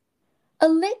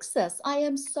Alexis, I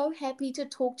am so happy to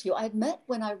talk to you. I admit,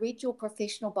 when I read your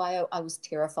professional bio, I was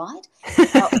terrified.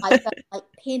 I felt like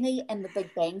Penny and the Big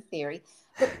Bang Theory.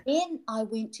 But then I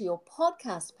went to your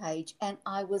podcast page and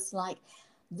I was like,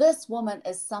 this woman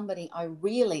is somebody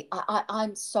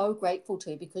I'm so grateful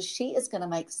to, because she is going to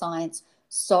make science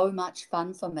so much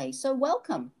fun for me. So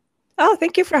welcome. Oh,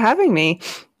 thank you for having me.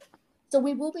 So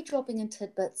we will be dropping in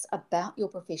tidbits about your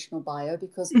professional bio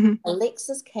because Mhm.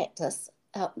 Alexis Katsis,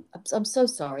 I'm so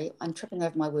sorry, I'm tripping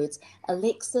over my words.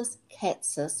 Alexis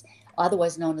Katsis,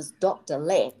 otherwise known as Dr.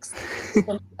 Lex, is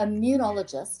an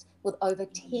immunologist with over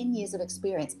 10 years of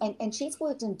experience. And she's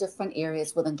worked in different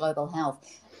areas within global health,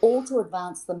 all to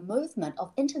advance the movement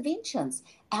of interventions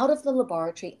out of the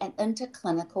laboratory and into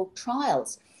clinical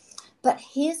trials. But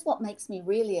here's what makes me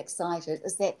really excited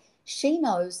is that she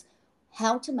knows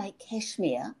how to make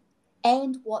cashmere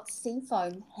and what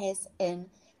seafoam has in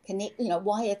connect,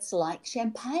 why it's like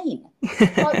champagne. So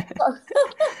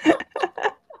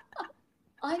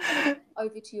I'm going to go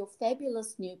over to your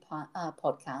fabulous new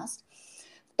podcast.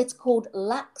 It's called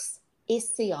Lux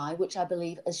SCI, which I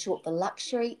believe is short for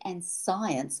Luxury and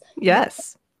Science.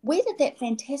 Yes. Where did that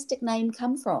fantastic name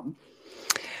come from?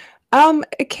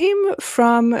 It came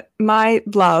from my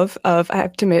love of, I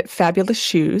have to admit, fabulous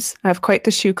shoes. I have quite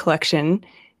the shoe collection,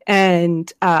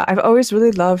 and I've always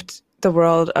really loved the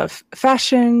world of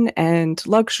fashion and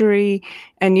luxury,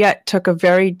 and yet took a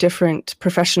very different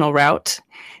professional route.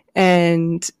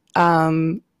 And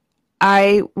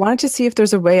I wanted to see if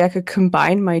there's a way I could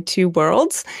combine my two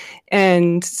worlds.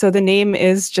 And so the name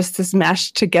is just this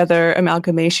mashed together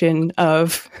amalgamation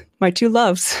of my two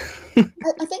loves. I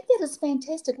think that is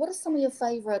fantastic. What are some of your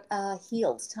favorite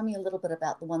heels? Tell me a little bit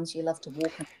about the ones you love to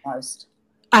walk in most.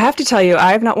 I have to tell you,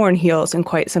 I have not worn heels in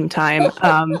quite some time.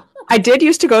 I did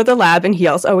used to go to the lab in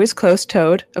heels, always closed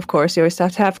toed. Of course, you always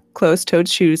have to have closed toed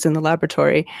shoes in the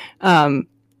laboratory.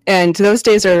 And those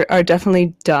days are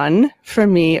definitely done for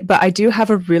me. But I do have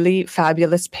a really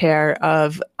fabulous pair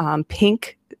of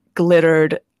pink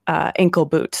glittered ankle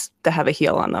boots that have a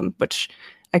heel on them, which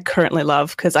I currently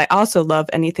love because I also love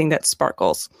anything that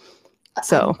sparkles.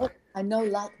 So, I know,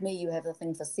 like me, you have a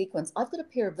thing for sequins. I've got a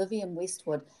pair of Vivienne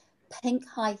Westwood pink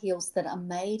high heels that are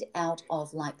made out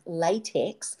of like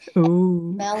latex and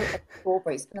ooh, smell of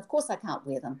strawberries. And of course, I can't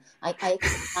wear them. I actually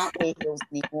can't wear heels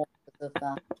anymore because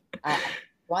of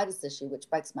arthritis issue, which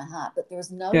breaks my heart. But there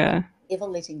is no way yeah. ever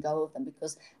letting go of them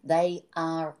because they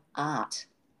are art,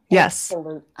 Yes.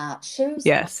 absolute art. Shoes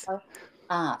Yes. are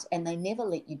art, and they never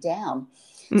let you down.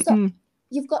 So Mm-mm.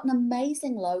 you've got an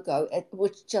amazing logo,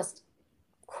 which just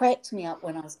cracked me up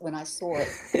when I saw it.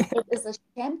 It is a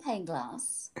champagne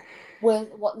glass with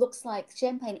what looks like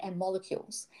champagne and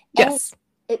molecules, and Yes.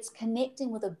 it's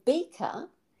connecting with a beaker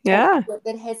Yeah.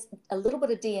 that has a little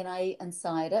bit of DNA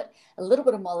inside it, a little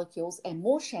bit of molecules, and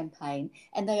more champagne,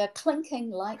 and they are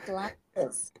clinking like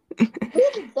glasses.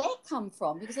 Where did that come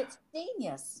from? Because it's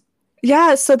genius.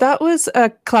 Yeah, so that was a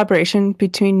collaboration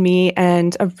between me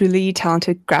and a really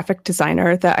talented graphic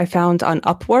designer that I found on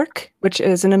Upwork, which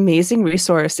is an amazing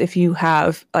resource if you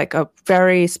have like a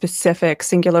very specific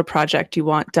singular project you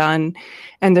want done.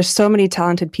 And there's so many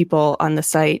talented people on the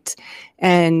site.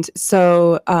 And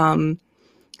so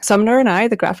Sumner and I,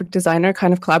 the graphic designer,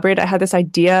 kind of collaborated. I had this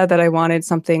idea that I wanted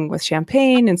something with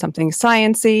champagne and something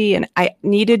sciency, and I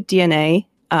needed DNA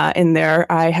in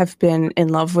there. I have been in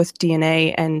love with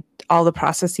DNA and all the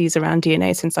processes around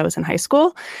DNA since I was in high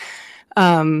school,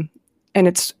 and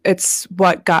it's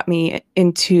what got me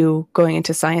into going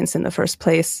into science in the first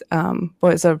place.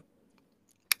 Was an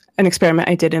experiment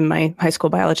I did in my high school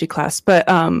biology class, but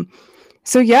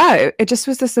so yeah, it just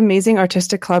was this amazing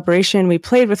artistic collaboration. We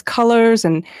played with colors,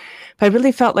 and I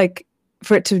really felt like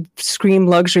for it to scream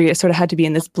luxury, it sort of had to be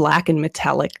in this black and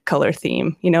metallic color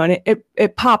theme, and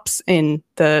it pops in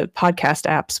the podcast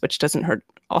apps, which doesn't hurt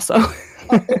also.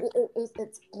 Oh,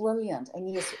 it's brilliant.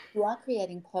 And yes, you are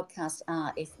creating podcast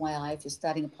art, FYI, if you're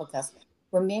starting a podcast.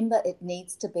 Remember, it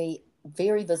needs to be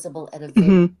very visible at a very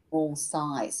Hmm. small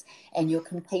size, and you're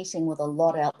competing with a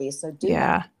lot out there. So do make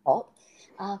Yeah. it pop.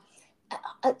 Uh,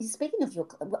 Speaking of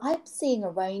I'm seeing a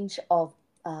range of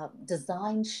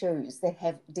design shoes that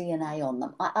have DNA on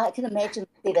them. I can imagine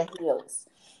a set of heels.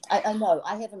 I know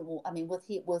I haven't. I mean, with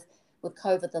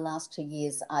COVID the last 2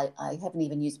 years, I haven't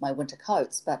even used my winter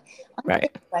coats, but I'm seeing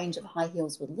Right. a range of high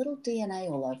heels with little DNA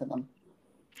all over them.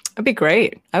 That'd be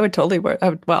great. I would totally wear. I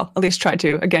would, well, at least try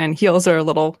to. Again, heels are a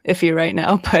little iffy right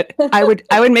now, but I would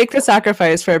make the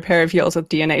sacrifice for a pair of heels with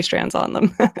DNA strands on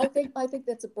them. I think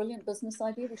that's a brilliant business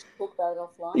idea. We should talk about it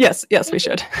offline. Yes, yes, we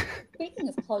Speaking should. Speaking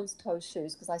of closed toe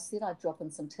shoes, because I said I'd drop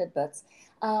in some tidbits,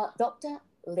 Dr.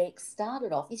 Lex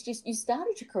started off, you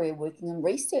started your career working in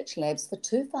research labs for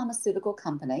two pharmaceutical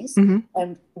companies. Mm-hmm.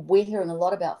 And we're hearing a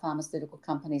lot about pharmaceutical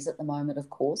companies at the moment, of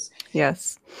course.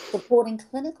 Yes. Supporting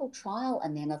clinical trial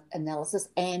analysis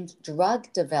and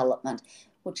drug development,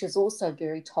 which is also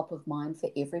very top of mind for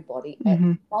everybody at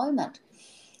the moment.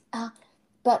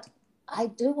 But I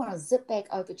do want to zip back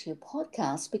over to your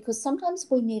podcast, because sometimes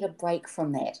we need a break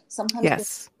from that. Sometimes we need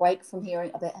a break from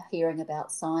hearing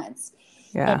about science.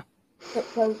 Yeah.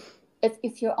 So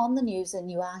if you're on the news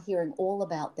and you are hearing all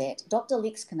about that, Dr.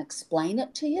 Lex can explain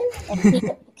it to you,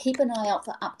 and keep an eye out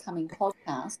for upcoming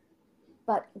podcasts.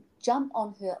 But jump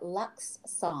on her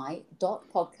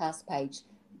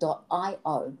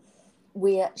luxsci.podcastpage.io,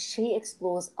 where she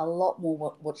explores a lot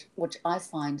more which I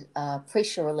find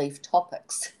pressure relief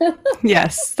topics.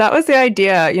 Yes, that was the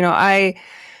idea.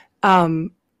 I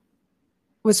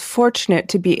was fortunate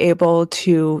to be able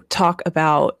to talk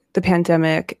about the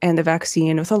pandemic and the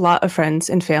vaccine with a lot of friends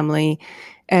and family,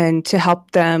 and to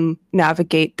help them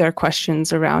navigate their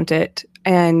questions around it.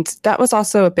 And that was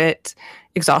also a bit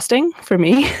exhausting for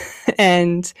me.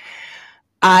 And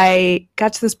I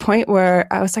got to this point where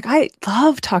I was like, I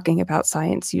love talking about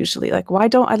science usually. Like, why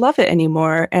don't I love it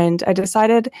anymore? And I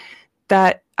decided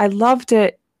that I loved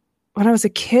it when I was a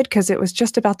kid because it was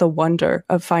just about the wonder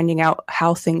of finding out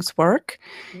how things work.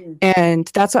 And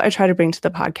that's what I try to bring to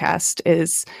the podcast,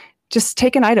 is just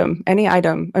take an item, any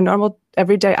item, a normal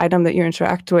everyday item that you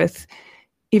interact with,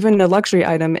 even a luxury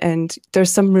item, and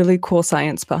there's some really cool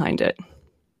science behind it.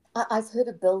 I've heard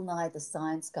of Bill Nye the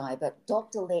Science Guy, but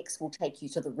Dr. Lex will take you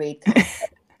to the red carpet.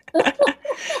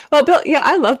 Well,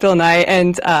 I love Bill Nye,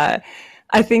 and I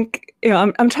think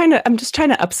I'm just trying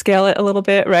to upscale it a little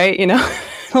bit, right?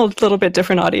 A little bit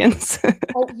different audience.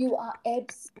 Oh, you are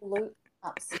absolutely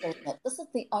upscaling it. This is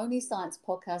the only science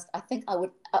podcast I think I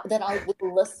would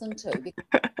listen to. Because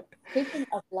speaking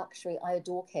of luxury, I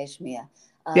adore cashmere.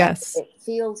 Yes. It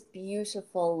feels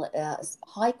beautiful,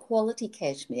 high quality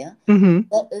cashmere.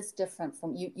 That is different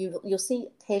from you'll see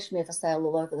cashmere for sale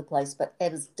all over the place, but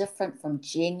it is different from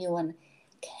genuine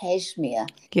cashmere.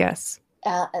 Yes.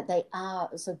 They are,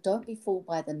 so don't be fooled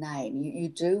by the name. You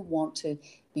do want to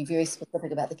be very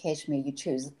specific about the cashmere you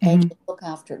choose, and look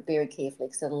after it very carefully,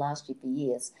 because it'll last you for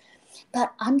years.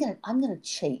 But I'm gonna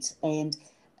cheat and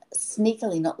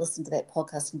sneakily not listen to that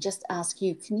podcast and just ask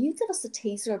you, can you give us a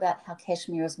teaser about how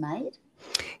cashmere is made?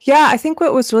 Yeah, I think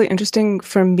what was really interesting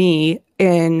for me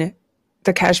in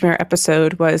the cashmere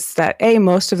episode was that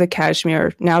most of the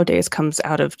cashmere nowadays comes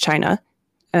out of China.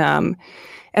 And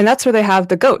that's where they have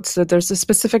the goats. So there's a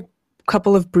specific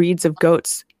couple of breeds of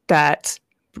goats that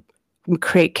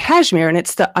create cashmere, and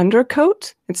it's the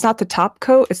undercoat. It's not the top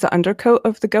coat. It's the undercoat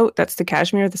of the goat. That's the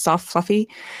cashmere, the soft, fluffy.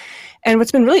 And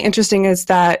what's been really interesting is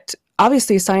that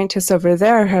obviously scientists over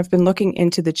there have been looking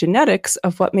into the genetics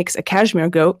of what makes a cashmere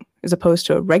goat as opposed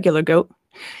to a regular goat.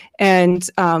 And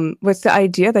with the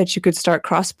idea that you could start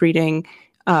crossbreeding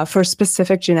for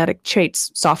specific genetic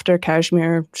traits, softer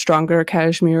cashmere, stronger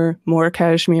cashmere, more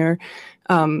cashmere.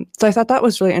 So I thought that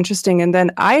was really interesting. And then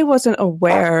I wasn't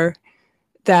aware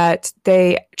that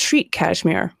they treat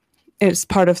cashmere as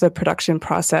part of the production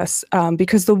process,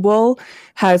 because the wool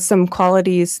has some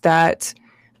qualities that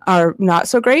are not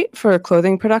so great for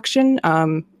clothing production,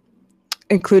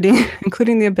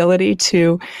 including the ability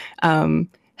to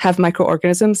have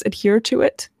microorganisms adhere to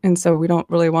it. And so we don't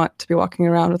really want to be walking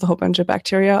around with a whole bunch of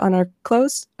bacteria on our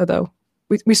clothes, although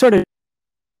we sort of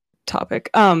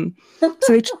topic. So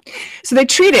they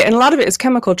treat it, and a lot of it is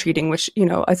chemical treating, which,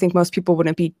 I think most people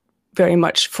wouldn't be very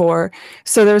much for.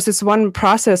 So there was this one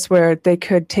process where they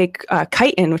could take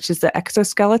chitin, which is the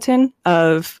exoskeleton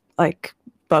of like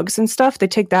bugs and stuff. They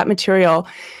take that material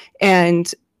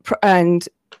and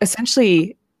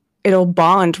essentially it'll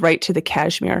bond right to the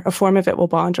cashmere. A form of it will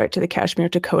bond right to the cashmere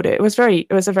to coat it. It was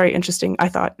a very interesting, I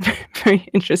thought, very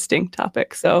interesting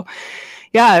topic. So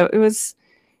yeah, it was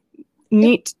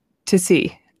neat to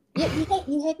see. Yeah,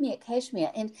 you had me at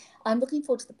cashmere, and I'm looking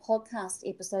forward to the podcast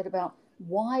episode about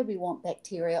why we want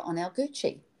bacteria on our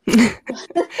Gucci.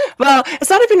 Well, it's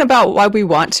not even about why we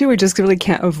want to, we just really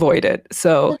can't avoid it.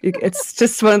 So it's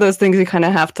just one of those things you kind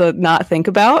of have to not think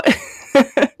about.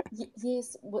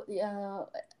 Yes,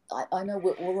 I know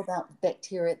we're all about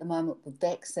bacteria at the moment with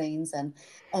vaccines, and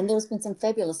there's been some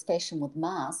fabulous fashion with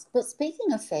masks. But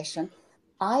speaking of fashion,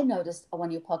 I noticed on one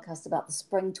of your podcasts about the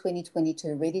spring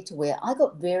 2022 ready to wear. I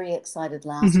got very excited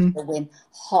last year when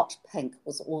hot pink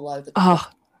was all over. Oh,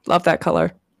 love that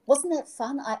color. Wasn't that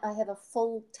fun? I have a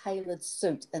full tailored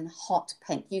suit in hot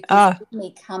pink. You can see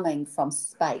me coming from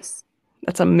space.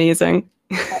 That's amazing.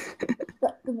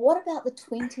 But what about the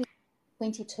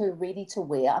 22 ready to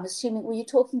wear. I'm assuming, were you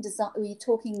talking design? Were you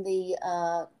talking the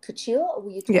couture, or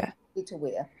were you talking ready to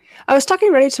wear? I was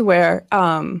talking ready to wear.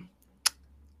 I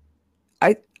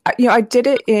did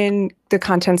it in the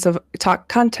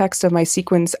context of my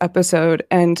sequins episode,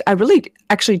 and I really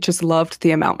actually just loved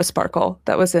the amount of sparkle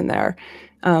that was in there.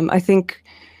 I think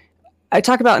I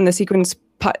talk about in the sequins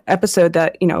episode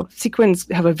that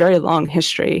sequins have a very long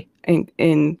history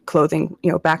in clothing,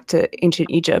 back to ancient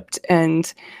Egypt,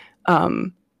 and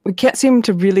we can't seem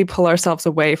to really pull ourselves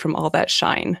away from all that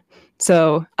shine.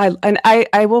 So I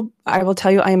will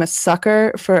tell you, I am a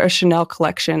sucker for a Chanel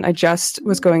collection. I just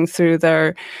was going through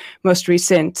their most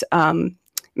recent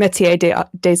Métier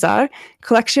des Arts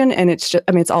collection, and it's just,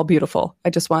 it's all beautiful. I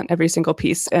just want every single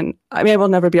piece, and I will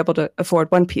never be able to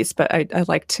afford one piece, but I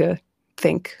like to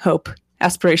think, hope,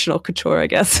 aspirational couture, I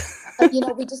guess.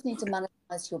 We just need to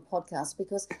monetize your podcast,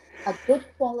 because a good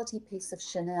quality piece of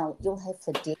Chanel you'll have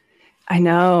for decades. I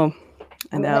know.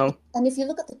 And if you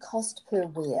look at the cost per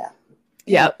wear,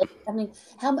 yeah,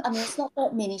 it's not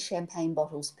that many champagne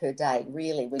bottles per day,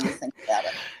 really, when you think about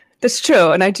it. That's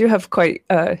true, and I do have quite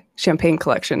champagne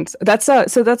collections.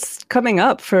 That's coming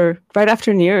up for right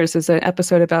after New Year's is an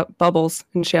episode about bubbles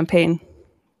and champagne.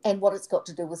 And what it's got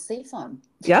to do with seafoam.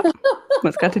 Yep,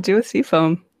 what's got to do with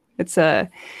seafoam. It's but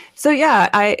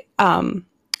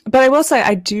I will say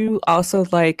I do also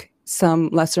like some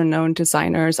lesser known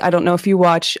designers. I don't know if you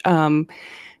watch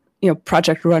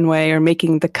Project Runway or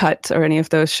Making the Cut or any of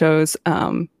those shows,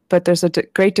 but there's a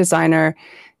great designer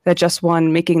that just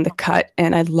won Making the Cut,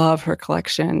 and I love her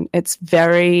collection. It's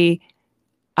very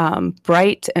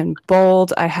bright and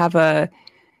bold. I have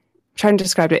trying to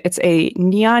describe it. It's a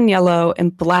neon yellow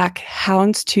and black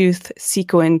houndstooth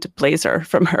sequined blazer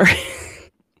from her.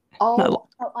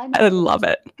 I love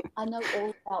it. I know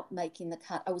all about Making the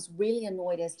Cut. I was really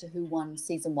annoyed as to who won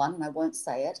season 1, and I won't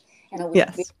say it. And I was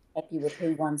very happy with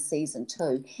who won season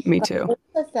 2. Me too. I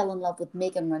also fell in love with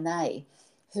Megan Renee.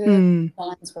 Her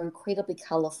designs were incredibly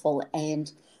colourful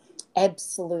and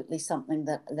absolutely something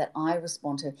that I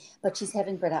respond to. But she's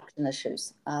having production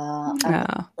issues.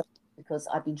 Because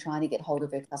I've been trying to get hold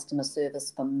of her customer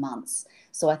service for months.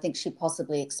 So I think she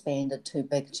possibly expanded too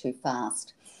big too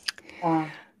fast.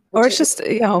 Or it's just,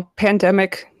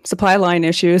 pandemic supply line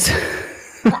issues.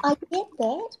 I get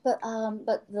that, but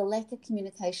the lack of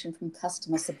communication from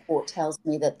customer support tells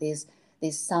me that there's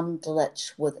some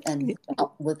glitch within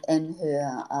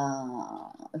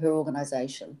her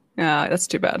organization. Yeah, that's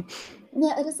too bad.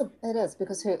 Yeah, it is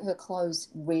because her clothes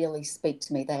really speak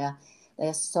to me. They are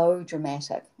so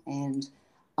dramatic, and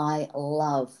I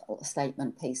love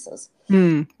statement pieces.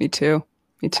 Me too.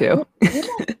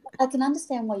 I can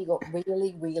understand why you got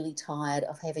really, really tired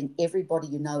of having everybody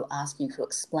ask you to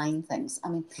explain things. I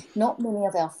mean, not many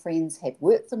of our friends have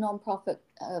worked for non-profit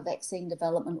vaccine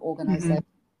development organizations,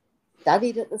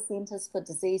 studied at the Centers for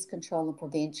Disease Control and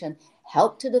Prevention,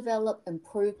 helped to develop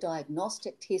improved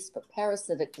diagnostic tests for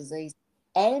parasitic disease,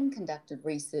 and conducted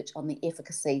research on the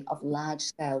efficacy of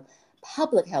large-scale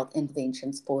public health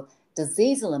interventions for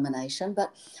disease elimination.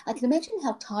 But I can imagine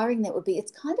how tiring that would be.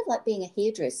 It's kind of like being a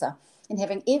hairdresser and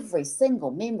having every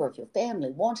single member of your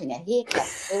family wanting a haircut.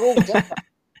 They're all different.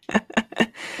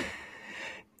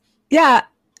 Yeah,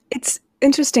 it's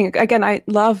interesting. Again, I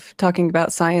love talking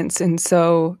about science. And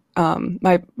so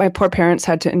my poor parents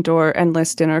had to endure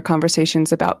endless dinner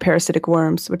conversations about parasitic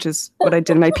worms, which is what I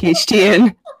did my PhD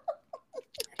in.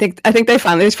 I think they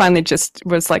finally just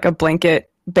was like a blanket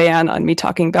ban on me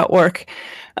talking about work.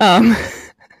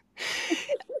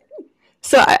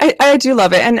 So I do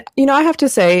love it. And, I have to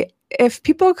say, if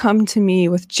people come to me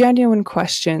with genuine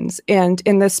questions and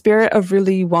in the spirit of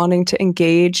really wanting to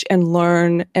engage and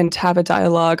learn and have a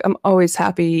dialogue, I'm always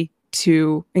happy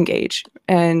to engage.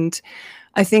 And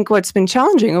I think what's been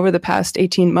challenging over the past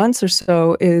 18 months or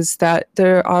so is that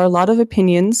there are a lot of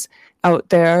opinions out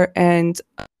there, and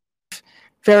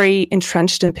very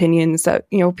entrenched opinions that,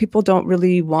 people don't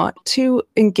really want to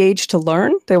engage to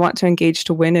learn. They want to engage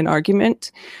to win an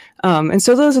argument. And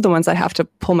so those are the ones I have to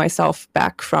pull myself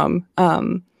back from.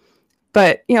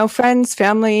 But, friends,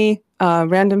 family,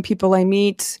 random people I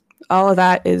meet, all of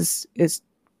that is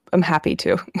I'm happy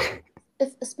to.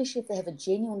 Especially if they have a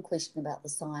genuine question about the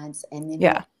science and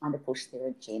they're trying to push their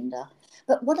agenda.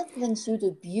 But one of the things you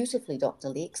do beautifully, Dr.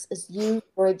 Lex, is you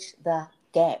bridge the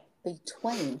gap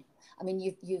between. I mean,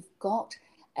 you've got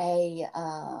you've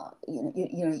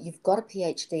got a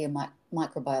PhD in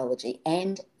microbiology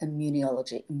and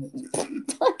immunology.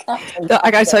 I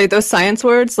gotta tell you, those science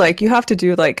words, like you have to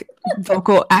do like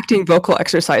vocal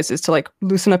exercises to like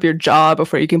loosen up your jaw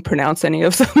before you can pronounce any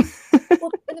of them.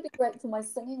 Well, great for my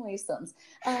singing lessons.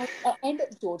 And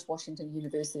at George Washington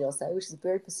University, I'll say, which is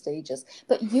very prestigious.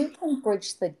 But you can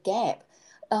bridge the gap.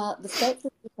 The fact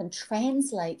that you can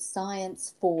translate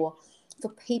science for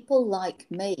people like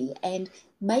me and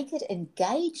make it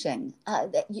engaging.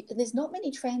 There's not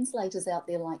many translators out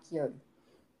there like you.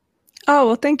 Oh,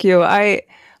 well, thank you. I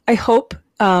hope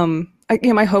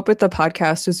my hope with the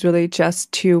podcast is really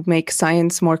just to make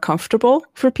science more comfortable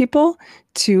for people,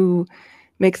 to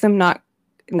make them not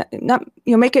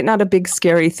make it not a big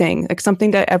scary thing, like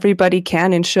something that everybody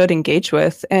can and should engage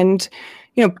with. And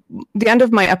the end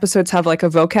of my episodes have like a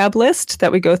vocab list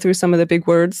that we go through some of the big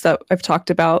words that I've talked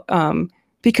about,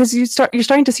 because you're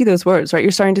starting to see those words, right?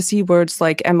 You're starting to see words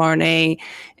like mRNA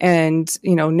and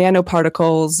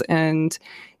nanoparticles, and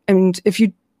if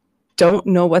you don't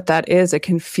know what that is, it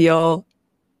can feel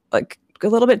like a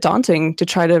little bit daunting to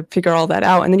try to figure all that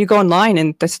out. And then you go online,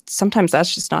 and sometimes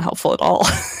that's just not helpful at all.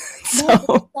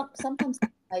 No, sometimes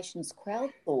information's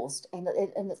crowdsourced, and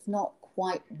it's not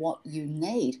quite what you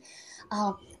need.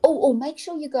 Make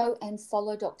sure you go and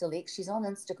follow Dr. Lex. She's on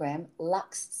Instagram,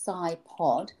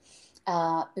 LuxSciPod,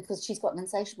 because she's got an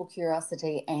insatiable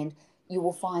curiosity, and you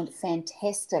will find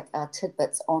fantastic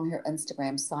tidbits on her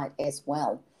Instagram site as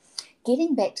well.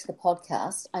 Getting back to the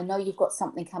podcast, I know you've got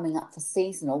something coming up for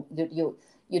seasonal.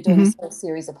 You're doing a whole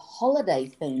series of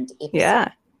holiday-themed episodes.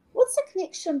 Yeah. What's the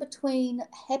connection between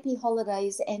happy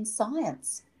holidays and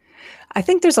science? I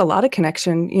think there's a lot of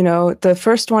connection. The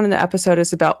first one in the episode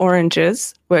is about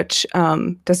oranges, which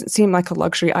doesn't seem like a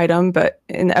luxury item, but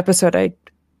in the episode I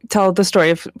tell the story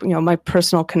of my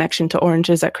personal connection to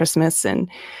oranges at Christmas, and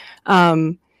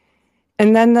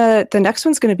then the next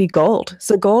one's going to be gold.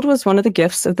 So gold was one of the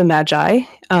gifts of the Magi,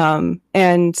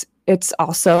 and it's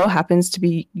also happens to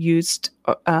be used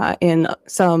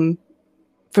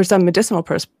for some medicinal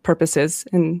purposes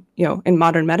in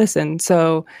modern medicine.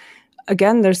 So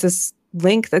again, there's this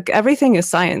link that everything is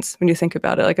science when you think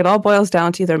about it. Like, it all boils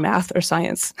down to either math or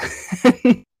science.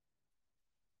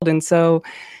 And so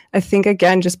I think,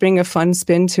 again, just bringing a fun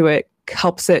spin to it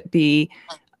helps it be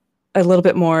a little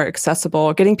bit more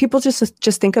accessible, getting people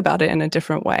just think about it in a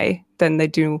different way than they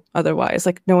do otherwise.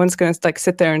 Like, no one's going to like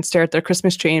sit there and stare at their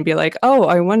Christmas tree and be like, oh,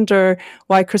 I wonder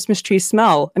why Christmas trees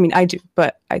smell. I mean, I do,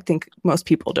 but I think most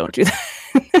people don't do that.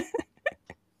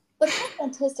 But it's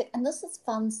fantastic. And this is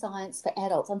fun science for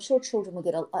adults. I'm sure children will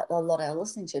get a lot out of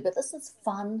listening to, but this is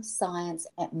fun science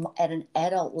at an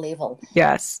adult level.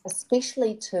 Yes.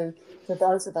 Especially for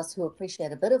those of us who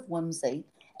appreciate a bit of whimsy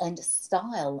and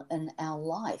style in our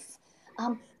life.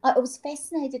 I was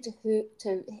fascinated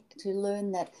to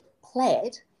learn that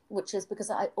plaid, which is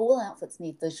because all outfits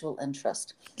need visual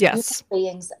interest. Yes. Human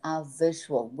beings are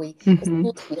visual.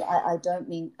 I don't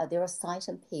mean there are sight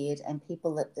impaired and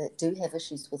people that do have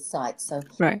issues with sight. So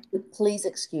right. Please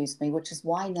excuse me, which is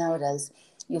why nowadays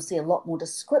you'll see a lot more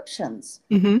descriptions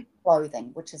of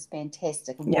clothing, which is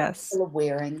fantastic. And what people are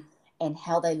wearing and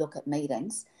how they look at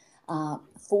meetings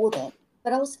for that.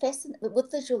 But I was fascinated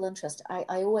with visual interest. I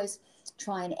always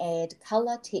try and add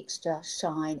colour, texture,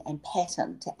 shine, and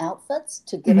pattern to outfits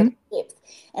to give it depth.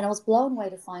 And I was blown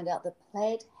away to find out that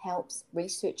plaid helps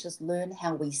researchers learn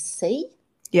how we see.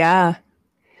 Yeah.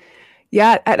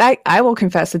 Yeah, and I will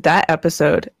confess that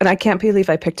episode, and I can't believe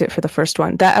I picked it for the first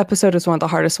one. That episode is one of the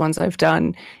hardest ones I've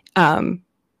done,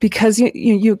 because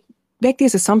you make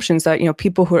these assumptions that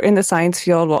people who are in the science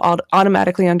field will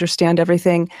automatically understand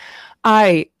everything.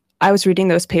 I was reading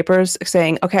those papers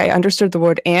saying, okay, I understood the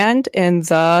word and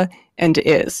the and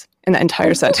is in the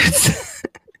entire sentence.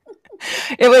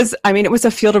 It was a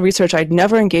field of research I'd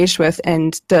never engaged with,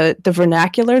 and the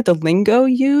vernacular, the lingo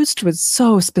used was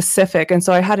so specific. And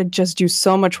so I had to just do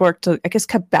so much work to, I guess,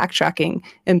 kept backtracking.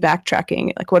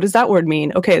 Like, what does that word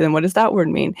mean? Okay, then what does that word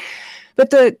mean?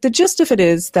 But the gist of it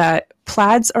is that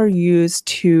plaids are used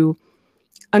to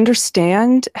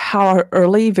understand how our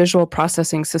early visual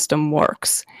processing system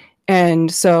works.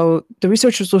 And so the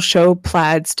researchers will show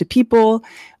plaids to people,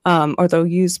 or they'll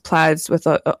use plaids with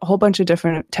a whole bunch of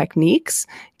different techniques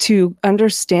to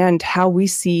understand how we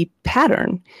see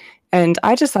pattern. And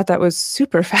I just thought that was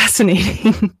super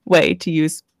fascinating way to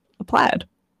use a plaid.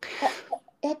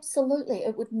 Absolutely.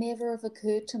 It would never have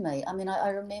occurred to me. I mean, I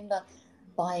remember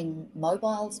buying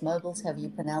mobiles, however you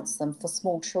pronounce them, for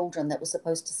small children that were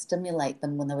supposed to stimulate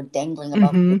them when they were dangling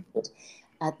above the head. But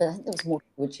I think there was more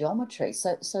to geometry.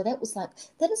 So that was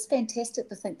that is fantastic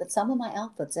to think that some of my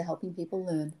outfits are helping people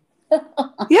learn.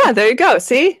 Yeah, there you go.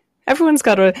 See, everyone's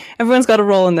got a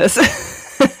role in this.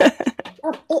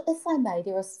 If I may,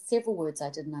 there are several words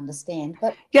I didn't understand,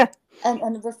 but yeah,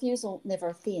 and refusal never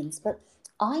offends. But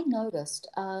I noticed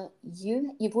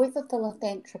you've worked for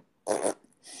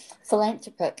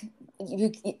Philanthropic.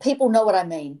 People know what I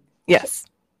mean. Yes.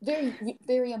 Very,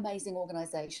 very amazing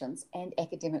organisations and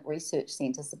academic research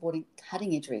centres supporting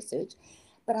cutting-edge research.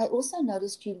 But I also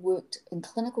noticed you worked in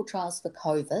clinical trials for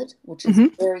COVID, which is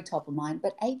very top of mind,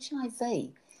 but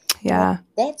HIV. Yeah.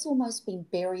 That's almost been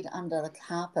buried under the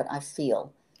carpet, I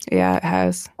feel. Yeah, it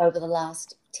has. Over the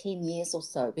last 10 years or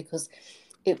so, because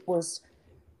it was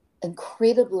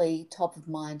incredibly top of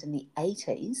mind in the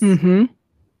 80s.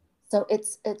 So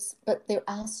but there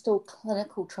are still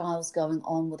clinical trials going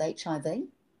on with HIV.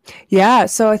 Yeah,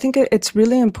 so I think it's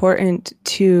really important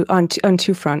on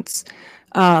two fronts.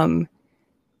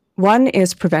 One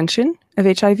is prevention of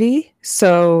HIV.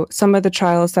 So some of the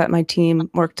trials that my team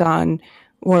worked on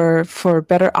were for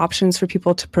better options for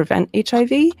people to prevent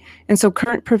HIV. And so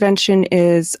current prevention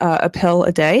is a pill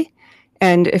a day.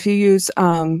 And if you use,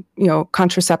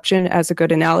 contraception as a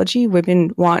good analogy,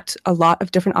 women want a lot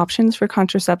of different options for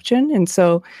contraception. And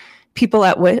so people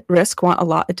at risk want a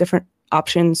lot of different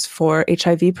options for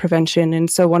HIV prevention. And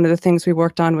so one of the things we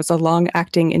worked on was a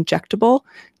long-acting injectable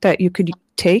that you could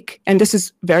take. And this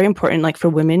is very important, like for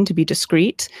women to be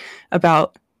discreet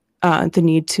about the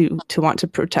need to want to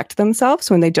protect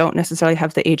themselves when they don't necessarily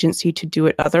have the agency to do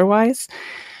it otherwise.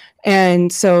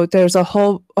 And so there's a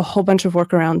whole bunch of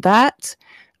work around that.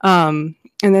 And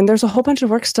then there's a whole bunch of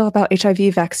work still about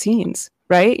HIV vaccines,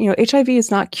 right? HIV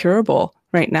is not curable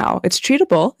right now. It's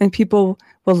treatable and people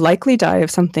will likely die of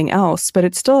something else, but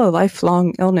it's still a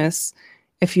lifelong illness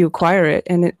if you acquire it.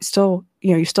 And it's still,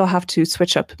 you still have to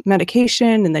switch up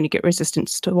medication, and then you get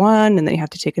resistance to one, and then you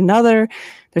have to take another.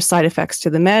 There's side effects to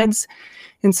the meds.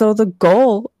 And so the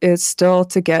goal is still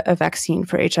to get a vaccine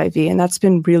for HIV. And that's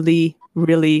been really,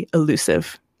 really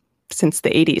elusive since the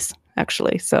 80s,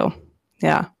 actually. So,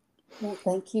 yeah. Well,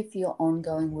 thank you for your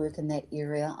ongoing work in that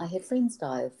area. I had friends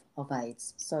die of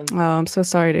AIDS. So, I'm so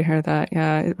sorry to hear that.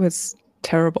 Yeah, it was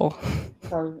terrible.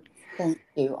 So thank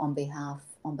you on behalf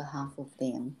of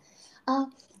them.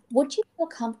 Would you feel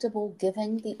comfortable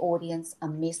giving the audience a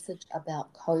message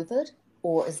about COVID,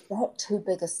 or is that too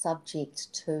big a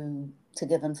subject to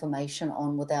give information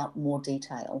on without more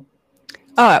detail?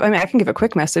 Oh, I mean, I can give a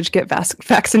quick message: get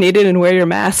vaccinated and wear your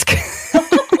mask.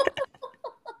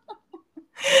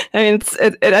 I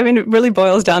mean, it really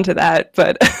boils down to that,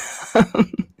 but.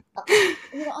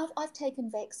 I've taken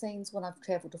vaccines when I've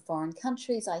travelled to foreign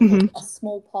countries. I had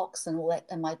smallpox and all that,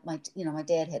 and my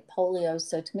dad had polio.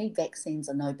 So to me, vaccines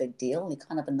are no big deal. They're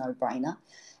kind of a no-brainer.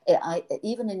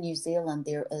 Even in New Zealand,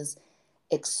 there is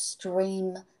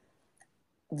extreme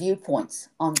viewpoints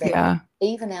on that. Yeah.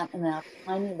 Even out in our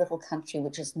tiny little country,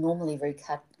 which is normally very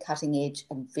cutting edge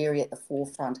and very at the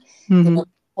forefront, there are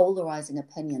polarizing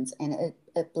opinions, and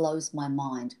it blows my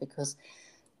mind because.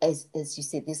 As you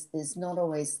said, there's not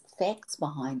always facts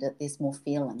behind it. There's more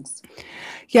feelings.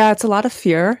 Yeah, it's a lot of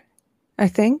fear, I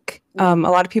think. A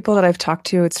lot of people that I've talked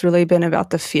to, it's really been about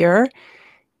the fear.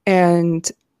 And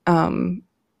then,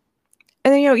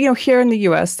 here in the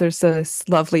U.S., there's this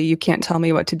lovely, you can't tell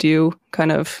me what to do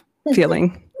kind of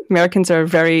feeling. Americans are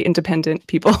very independent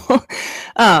people.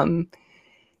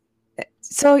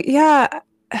 So, yeah.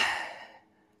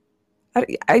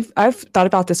 I've thought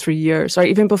about this for years, right?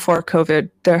 Even before COVID,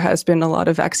 there has been a lot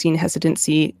of vaccine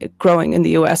hesitancy growing in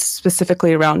the U.S.,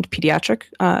 specifically around pediatric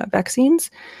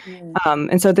vaccines.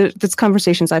 And so there's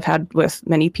conversations I've had with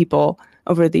many people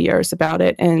over the years about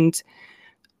it. And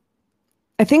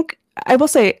I think I will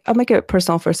say, I'll make it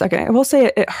personal for a second. I will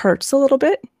say it hurts a little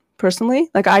bit personally.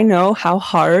 Like, I know how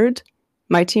hard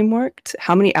my team worked,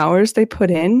 how many hours they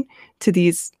put in to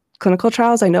these clinical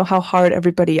trials. I know how hard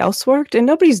everybody else worked, and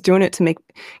nobody's doing it to make,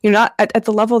 not at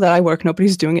the level that I work,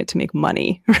 nobody's doing it to make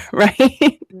money,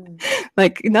 right?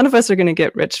 Like, none of us are going to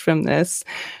get rich from this.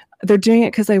 They're doing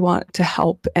it because they want to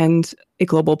help end a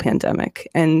global pandemic.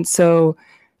 And so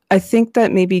I think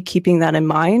that maybe keeping that in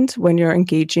mind when you're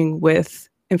engaging with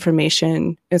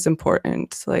information is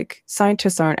important. Like,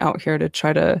 scientists aren't out here to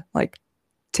try to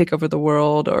take over the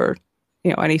world or,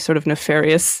 any sort of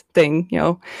nefarious thing,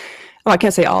 I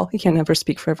can't say all, you can't ever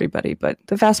speak for everybody, but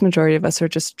the vast majority of us are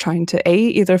just trying to A,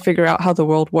 either figure out how the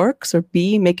world works, or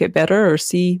B, make it better, or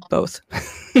C, both.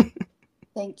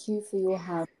 Thank you for your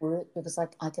hard work, because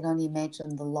I can only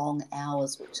imagine the long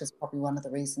hours, which is probably one of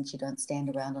the reasons you don't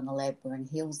stand around in a lab wearing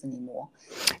heels anymore.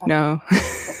 No.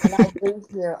 And I do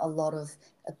hear a lot of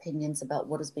opinions about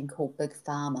what has been called big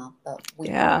pharma, but we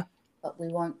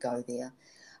won't go there.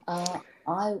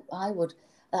 I would...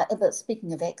 but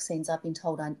speaking of vaccines, I've been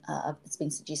told it's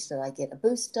been suggested I get a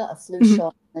booster, a flu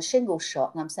shot, and a shingles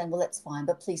shot. And I'm saying, well, that's fine,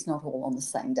 but please not all on the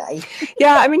same day.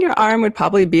 Yeah, I mean, your arm would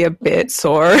probably be a bit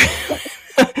sore.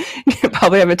 You'd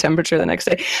probably have a temperature the next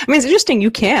day. I mean, it's interesting. You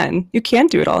can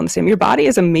do it all in the same. Your body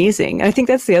is amazing. And I think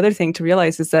that's the other thing to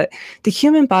realize is that the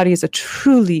human body is a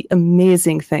truly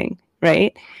amazing thing,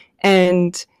 right?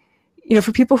 And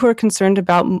for people who are concerned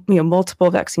about multiple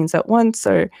vaccines at once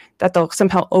or that they'll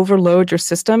somehow overload your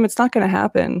system, it's not going to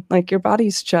happen. Like your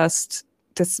body's just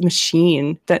this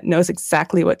machine that knows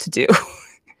exactly what to do.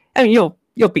 I mean,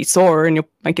 you'll be sore and you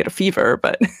might get a fever,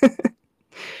 but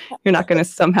you're not going to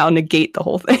somehow negate the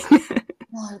whole thing.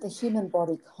 No, the human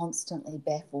body constantly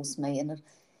baffles me, and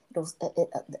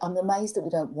I'm amazed that we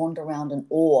don't wander around in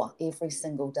awe every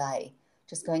single day.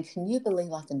 Just going, can you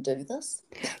believe I can do this?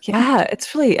 Yeah,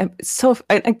 it's really so.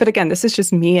 But again, this is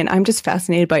just me, and I'm just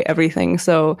fascinated by everything.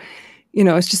 So,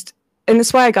 it's just, and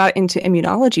that's why I got into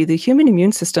immunology. The human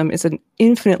immune system is an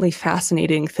infinitely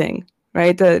fascinating thing,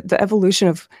 right? The evolution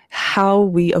of how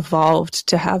we evolved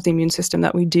to have the immune system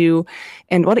that we do,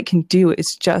 and what it can do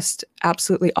is just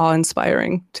absolutely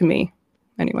awe-inspiring to me.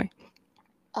 Anyway.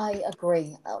 I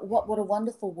agree. What a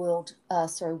wonderful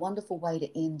wonderful way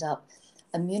to end up.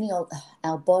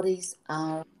 Our bodies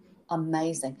are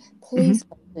amazing. Please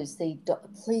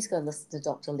please go listen to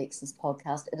Dr. Lex's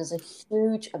podcast. It is a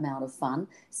huge amount of fun.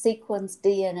 Sequence,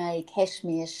 DNA,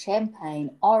 cashmere, champagne,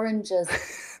 oranges,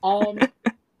 and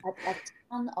a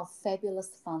ton of fabulous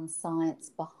fun science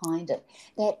behind it.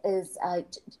 That is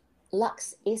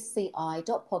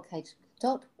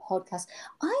luxsci.podcast.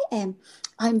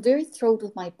 I'm very thrilled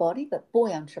with my body, but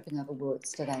boy, I'm tripping over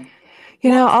words today.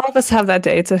 All of us have that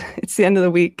day. It's the end of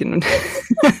the week, and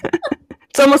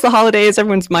it's almost the holidays.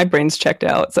 My brain's checked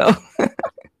out. So,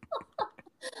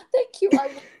 thank you.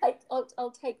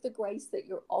 I'll take the grace that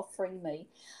you're offering me.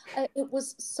 It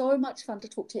was so much fun to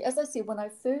talk to you. As I said, when I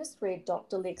first read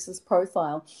Dr. Lex's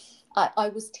profile, I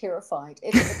was terrified.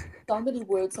 There's so many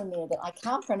words in there that I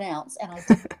can't pronounce and I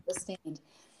didn't understand.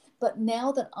 But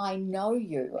now that I know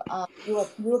you, you are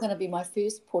going to be my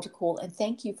first port of call. And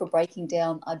thank you for breaking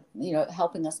down,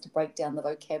 helping us to break down the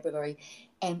vocabulary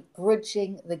and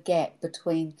bridging the gap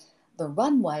between the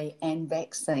runway and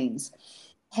vaccines.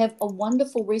 Have a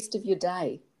wonderful rest of your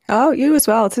day. Oh, you as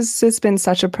well. It's been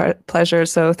such a pleasure.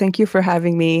 So thank you for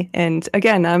having me. And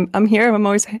again, I'm here. I'm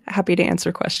always happy to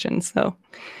answer questions. So.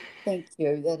 Thank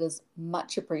you. That is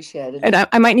much appreciated. And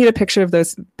I might need a picture of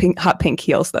those hot pink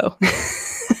heels, though.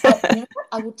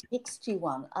 I will text you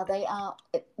one. They are.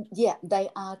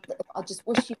 I just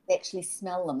wish you could actually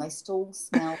smell them. They still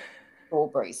smell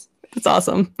strawberries. That's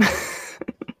awesome.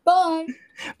 Bye.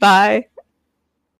 Bye.